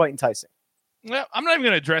becomes quite enticing. Well, I'm not even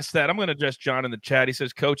going to address that. I'm going to address John in the chat. He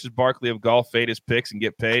says, Coaches Barkley of golf fade his picks and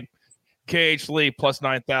get paid. KH Lee plus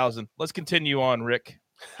 9,000. Let's continue on, Rick.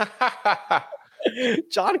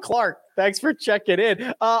 John Clark, thanks for checking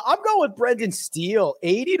in. I'm going with Brendan Steele,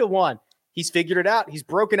 80-1. He's figured it out. He's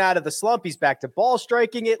broken out of the slump. He's back to ball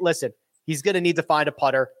striking it. Listen, he's going to need to find a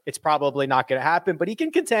putter. It's probably not going to happen, but he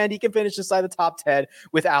can contend. He can finish inside the top 10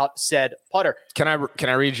 without said putter. Can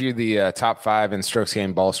I read you the top 5 in strokes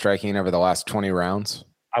gained ball striking over the last 20 rounds?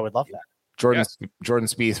 I would love that. Jordan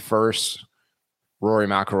Spieth first, Rory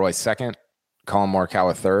McIlroy second, Colin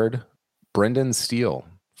Morikawa third, Brendan Steele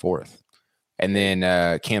fourth, and then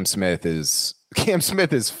Cam Smith is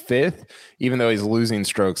 5th, even though he's losing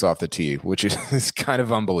strokes off the tee, which is kind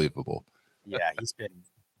of unbelievable. Yeah, he's been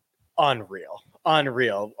unreal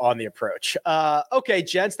on the approach. Okay,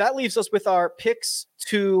 gents, that leaves us with our picks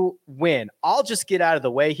to win. I'll just get out of the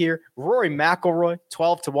way here. Rory McIlroy,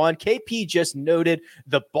 12-1. KP just noted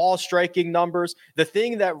the ball striking numbers. The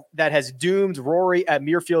thing that has doomed Rory at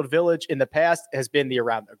Muirfield Village in the past has been the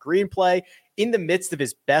around the green play. In the midst of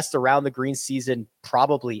his best around the green season,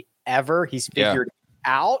 probably ever, he's figured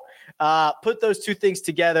out. Put those two things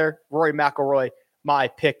together. Rory McIlroy, my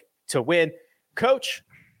pick to win. Coach,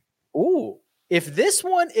 if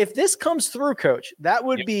this comes through, Coach, that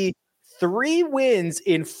would be 3 wins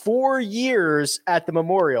in 4 years at the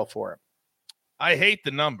Memorial for him. I hate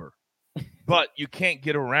the number, but you can't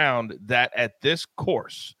get around that at this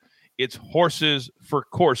course. It's horses for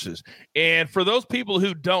courses. And for those people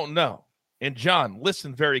who don't know, and John,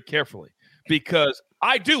 listen very carefully, because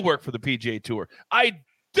I do work for the PGA Tour. I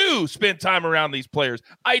do spend time around these players.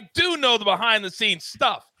 I do know the behind-the-scenes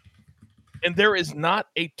stuff. And there is not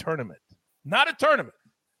a tournament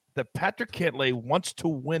that Patrick Cantlay wants to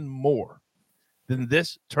win more than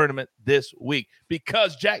this tournament this week,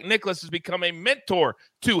 because Jack Nicklaus has become a mentor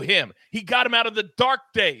to him. He got him out of the dark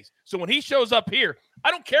days. So when he shows up here, I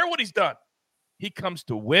don't care what he's done. He comes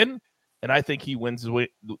to win, and I think he wins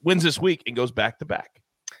this week and goes back-to-back.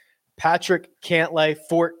 Patrick Cantlay,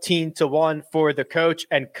 14-1 for the coach.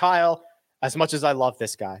 And Kyle, as much as I love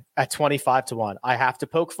this guy, at 25-1, I have to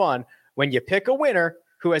poke fun when you pick a winner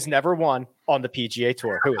who has never won on the PGA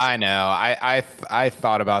Tour. Who is I know. I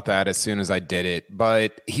thought about that as soon as I did it,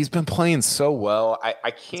 but he's been playing so well.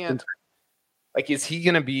 I can't. Like, is he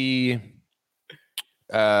going to be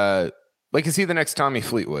Like, is he the next Tommy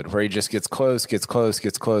Fleetwood, where he just gets close,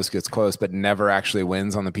 but never actually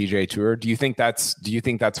wins on the PGA Tour? Do you think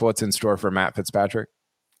that's what's in store for Matt Fitzpatrick?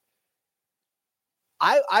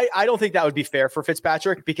 I don't think that would be fair for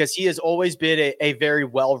Fitzpatrick, because he has always been a very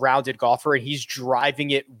well-rounded golfer, and he's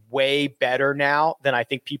driving it way better now than I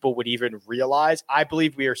think people would even realize. I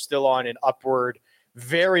believe we are still on an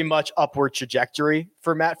very much upward trajectory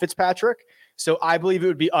for Matt Fitzpatrick. So I believe it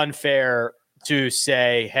would be unfair to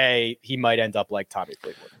say, hey, he might end up like Tommy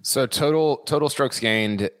Fleetwood. So total strokes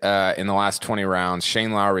gained in the last 20 rounds.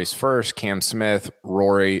 Shane Lowry's first, Cam Smith,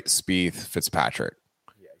 Rory, Spieth, Fitzpatrick.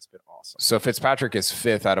 So Fitzpatrick is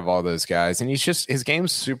fifth out of all those guys, and his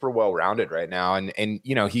game's super well rounded right now. And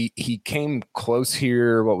you know, he came close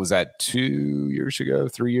here. What was that? 3 years ago?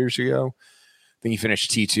 I think he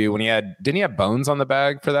finished T2 when didn't he have Bones on the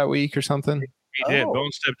bag for that week or something? He did.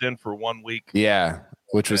 Bones stepped in for 1 week. Yeah,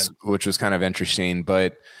 which was kind of interesting.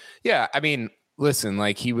 But yeah, I mean, listen,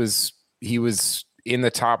 like he was in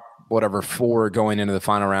the top 4 going into the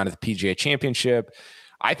final round of the PGA Championship.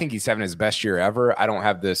 I think he's having his best year ever. I don't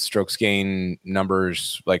have the strokes gain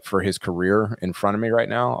numbers like for his career in front of me right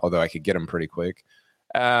now, although I could get them pretty quick.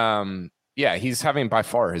 Yeah, he's having by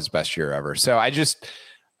far his best year ever. So I hope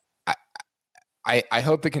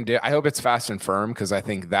I hope it's fast and firm, because I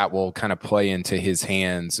think that will kind of play into his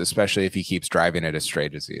hands, especially if he keeps driving it as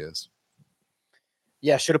straight as he is.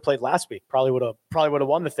 Yeah, should have played last week. Probably would have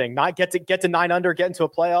won the thing. Not get to 9 under, get into a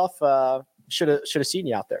playoff. Should have seen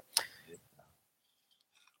you out there.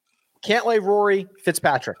 Cantlay, Rory,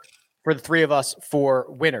 Fitzpatrick for the three of us for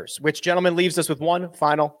winners, which, gentlemen, leaves us with one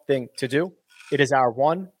final thing to do. It is our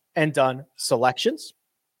one and done selections.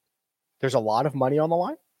 There's a lot of money on the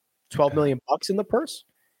line, $12 million in the purse.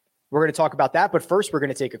 We're going to talk about that. But first, we're going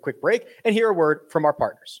to take a quick break and hear a word from our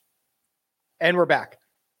partners. And we're back.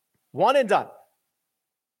 One and done.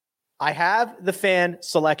 I have the fan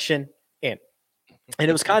selection in. And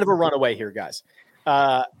it was kind of a runaway here, guys.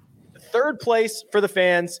 Third place for the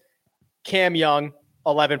fans, Cam Young,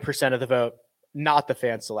 11% of the vote, not the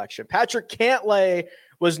fan selection. Patrick Cantlay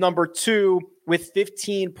was number 2 with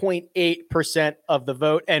 15.8% of the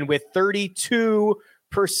vote. And with 32%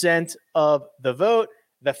 of the vote,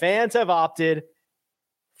 the fans have opted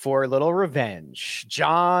for a little revenge.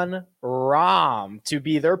 Jon Rahm to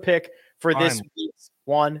be their pick for this week's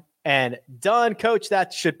one and done. Coach,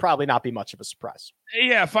 that should probably not be much of a surprise.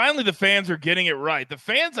 Yeah, finally the fans are getting it right. The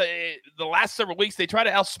fans, the last several weeks, they try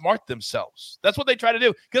to outsmart themselves. That's what they try to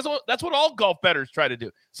do, because that's what all golf bettors try to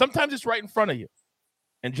do. Sometimes it's right in front of you.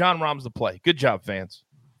 And Jon Rahm's the play. Good job, fans.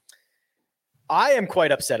 I am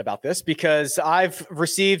quite upset about this, because I've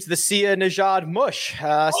received the Sia Nejad mush.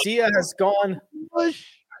 Sia has gone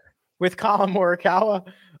with Colin Morikawa.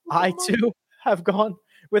 I, too, have gone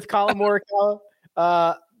with Colin Morikawa.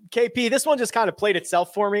 KP, this one just kind of played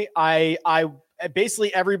itself for me. I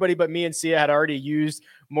basically everybody but me and Sia had already used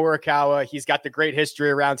Morikawa. He's got the great history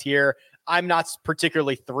around here. I'm not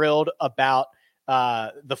particularly thrilled about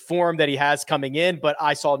the form that he has coming in, but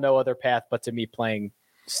I saw no other path but to me playing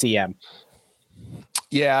CM.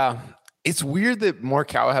 Yeah, it's weird that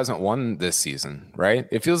Morikawa hasn't won this season, right?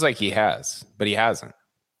 It feels like he has, but he hasn't.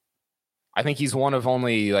 I think he's one of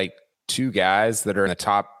only like 2 guys that are in the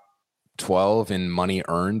top 12 in money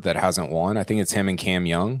earned that hasn't won. I think it's him and Cam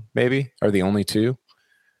Young maybe are the only 2.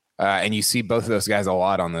 And you see both of those guys a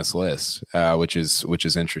lot on this list, which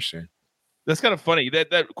is interesting. That's kind of funny.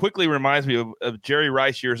 That quickly reminds me of Jerry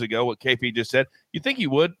Rice years ago, what KP just said. You think he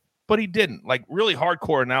would, but he didn't. Like, really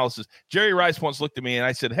hardcore analysis. Jerry Rice once looked at me and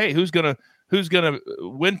I said, hey, who's gonna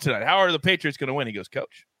win tonight? How are the Patriots gonna win? He goes,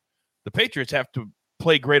 Coach, the Patriots have to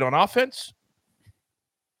play great on offense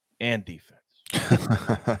and defense.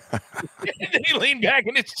 And then he leaned back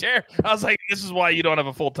in his chair. I was like, this is why you don't have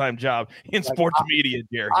a full-time job in sports media,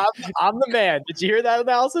 Jerry. I'm the man. Did you hear that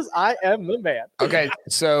analysis? I am the man. Okay,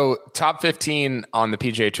 so top 15 on the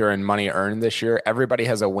PGA Tour in money earned this year. Everybody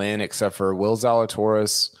has a win except for Will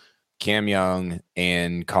Zalatoris, Cam Young,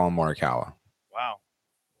 and Colin Morikawa. Wow.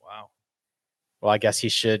 Well, I guess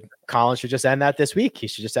Colin should just end that this week. He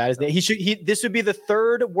should just add his name. This would be the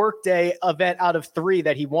 3rd workday event out of 3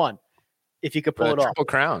 that he won, if he could pull it off. Triple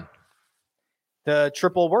crown. The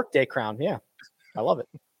triple workday crown. Yeah. I love it.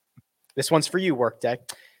 This one's for you, workday.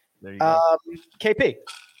 There you go. KP.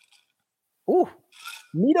 Ooh.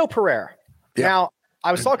 Mito Pereira. Yeah. Now,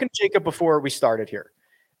 I was talking to Jacob before we started here.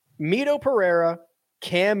 Mito Pereira,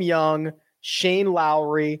 Cam Young, Shane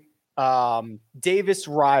Lowry, Davis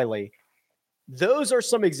Riley. Those are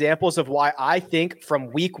some examples of why I think from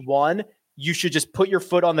week 1, you should just put your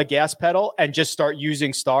foot on the gas pedal and just start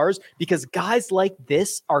using stars, because guys like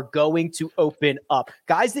this are going to open up.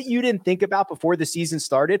 Guys that you didn't think about before the season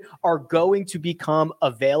started are going to become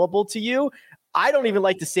available to you. I don't even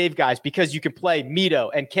like to save guys because you can play Mito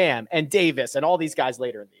and Cam and Davis and all these guys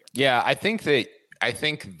later in the year. Yeah, I think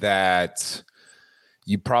that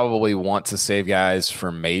you probably want to save guys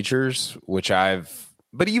for majors,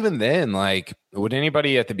 but even then, like, would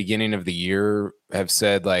anybody at the beginning of the year have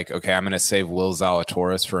said, like, okay, I'm going to save Will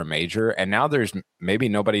Zalatoris for a major? And now there's maybe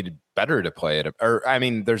nobody better to play it. Or, I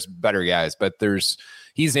mean, there's better guys, but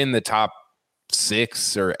he's in the top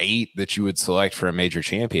 6 or 8 that you would select for a major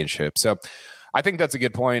championship. So I think that's a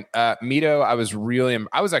good point. Mito,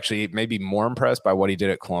 I was actually maybe more impressed by what he did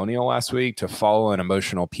at Colonial last week. To follow an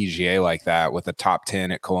emotional PGA like that with a top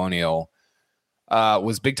 10 at Colonial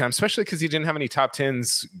was big time, especially because he didn't have any top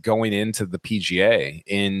 10s going into the PGA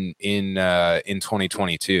in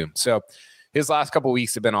 2022. So his last couple of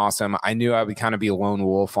weeks have been awesome. I knew I would kind of be a lone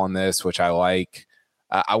wolf on this, which I like.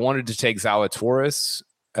 I wanted to take Zalatoris,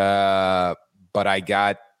 but I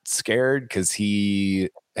got scared because he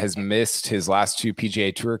has missed his last 2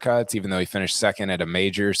 PGA Tour cuts, even though he finished second at a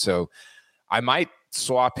major. So I might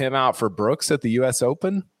swap him out for Brooks at the U.S.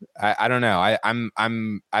 Open. I don't know.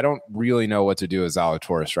 I don't really know what to do with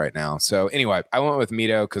Zalatoris right now. So anyway, I went with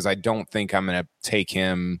Mito because I don't think I'm going to take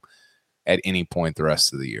him at any point the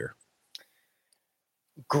rest of the year.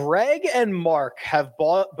 Greg and Mark have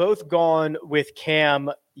both gone with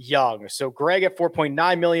Cam Young. So Greg at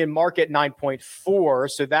 4.9 million, Mark at 9.4.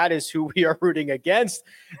 So that is who we are rooting against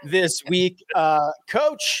this week.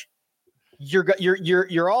 Coach,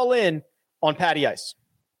 you're all in on Patty Ice.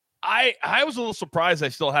 I was a little surprised I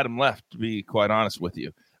still had him left, to be quite honest with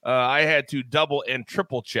you. I had to double and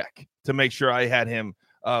triple check to make sure I had him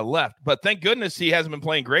left. But thank goodness he hasn't been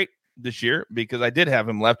playing great this year, because I did have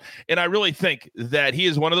him left. And I really think that he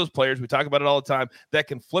is one of those players, we talk about it all the time, that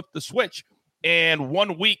can flip the switch, and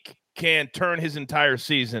 1 week can turn his entire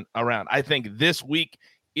season around. I think this week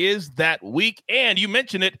is that week. And you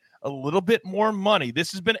mentioned it, a little bit more money.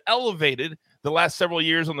 This has been elevated the last several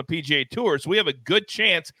years on the PGA Tour. So we have a good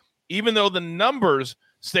chance, even though the numbers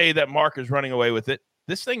say that Mark is running away with it,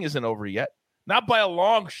 this thing isn't over yet. Not by a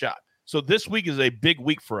long shot. So this week is a big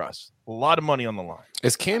week for us. A lot of money on the line.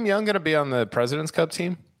 Is Cam Young going to be on the President's Cup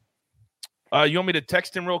team? You want me to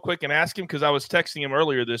text him real quick and ask him? Because I was texting him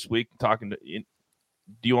earlier this week talking to –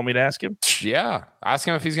 do you want me to ask him? Yeah. Ask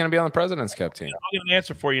him if he's going to be on the President's Cup team. I'll get an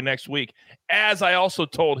answer for you next week. As I also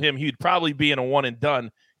told him he'd probably be in a one and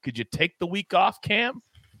done. Could you take the week off, Cam?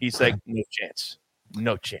 He's like, no chance.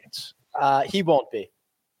 No chance. He won't be.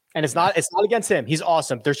 And it's not against him. He's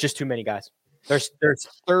awesome. There's just too many guys. There's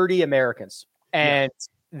 30 Americans. And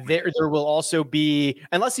there will also be,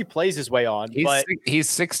 unless he plays his way on. He's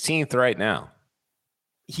 16th right now.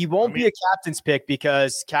 He won't be a captain's pick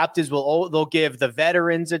because captains they'll give the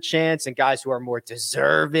veterans a chance and guys who are more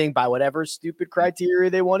deserving by whatever stupid criteria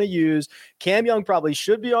they want to use. Cam Young probably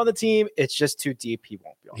should be on the team. It's just too deep. He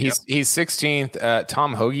won't be on. He's 16th.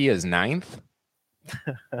 Tom Hoagie is 9th.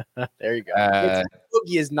 There you go.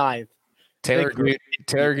 Hoagie is 9th. Taylor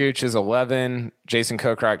Gooch is 11, Jason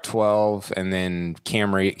Kokrak 12, and then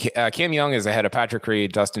Cam Young is ahead of Patrick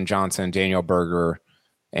Reed, Dustin Johnson, Daniel Berger,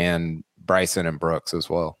 and Bryson and Brooks as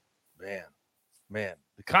well. Man,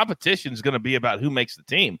 the competition is going to be about who makes the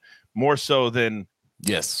team more so than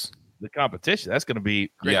the competition. That's going to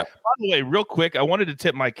be great. Yeah. By the way, real quick, I wanted to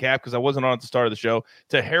tip my cap because I wasn't on at the start of the show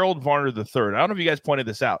to Harold Varner III. I don't know if you guys pointed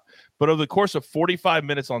this out, but over the course of 45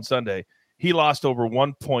 minutes on Sunday, he lost over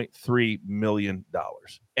 $1.3 million,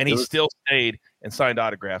 and he still stayed and signed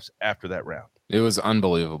autographs after that round. It was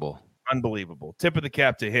unbelievable. Unbelievable. Tip of the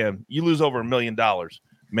cap to him. You lose over $1 million.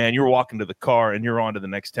 Man, you're walking to the car and you're on to the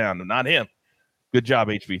next town. Not him. Good job,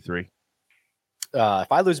 HV3.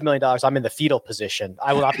 If I lose $1 million, I'm in the fetal position.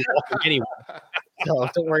 I will not be walking anywhere. So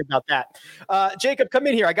don't worry about that. Jacob, come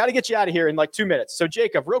in here. I got to get you out of here in like 2 minutes. So,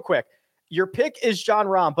 Jacob, real quick. Your pick is Jon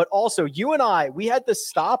Rahm, but also you and we had the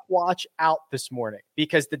stopwatch out this morning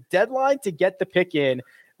because the deadline to get the pick in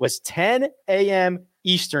was 10 a.m.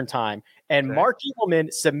 Eastern time. And Mark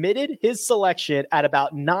Eagleman submitted his selection at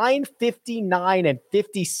about 9:59 and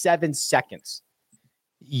 57 seconds.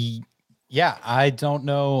 Yeah, I don't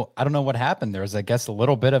know what happened. There was, I guess, a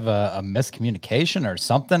little bit of a miscommunication or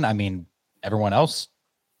something. I mean, everyone else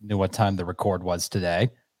knew what time the record was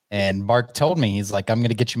today. And Mark told me, he's like, I'm going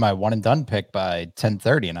to get you my one and done pick by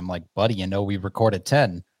 10:30. And I'm like, buddy, we record at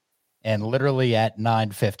 10. And literally at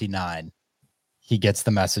 9:59, he gets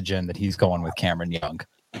the message in that he's going with Cameron Young.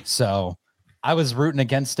 So I was rooting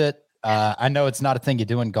against it. I know it's not a thing you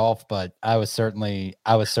do in golf, but I was certainly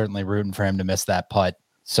rooting for him to miss that putt,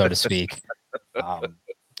 so to speak.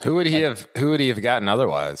 Who would he have gotten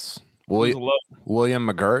otherwise? William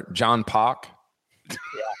McGirt, John Pock.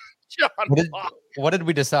 John What did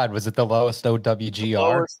we decide? Was it the lowest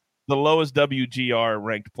OWGR? The lowest WGR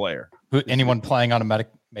ranked player. Anyone playing on a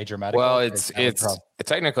major medical? Well, it's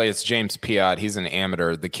technically it's James Piot. He's an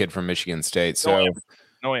amateur, the kid from Michigan State. So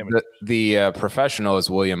no amateur. The professional is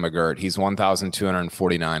William McGirt. He's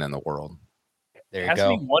 1,249 in the world. There you hasn't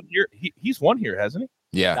go. he won here? He's won here, hasn't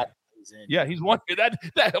he? Yeah. Yeah, he's won here.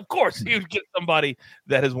 That of course he would get somebody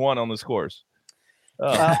that has won on this course.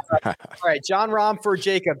 All right, John Rahm for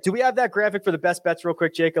Jacob. Do we have that graphic for the best bets real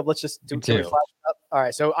quick, Jacob? Let's just do it. All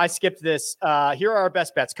right, so I skipped this. Here are our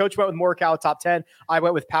best bets. Coach went with Morikawa top 10. I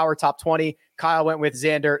went with Power top 20. Kyle went with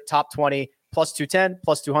Xander top 20, plus 210,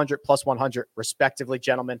 plus 200, plus 100, respectively.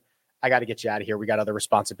 Gentlemen, I got to get you out of here. We got other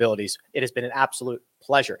responsibilities. It has been an absolute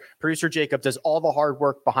pleasure. Producer Jacob does all the hard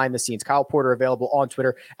work behind the scenes. Kyle Porter available on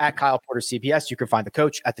Twitter at Kyle Porter CBS. You can find the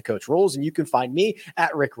coach at the Coach Rules, and you can find me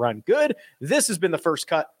at Rick Run Good. This has been The First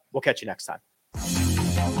Cut. We'll catch you next time.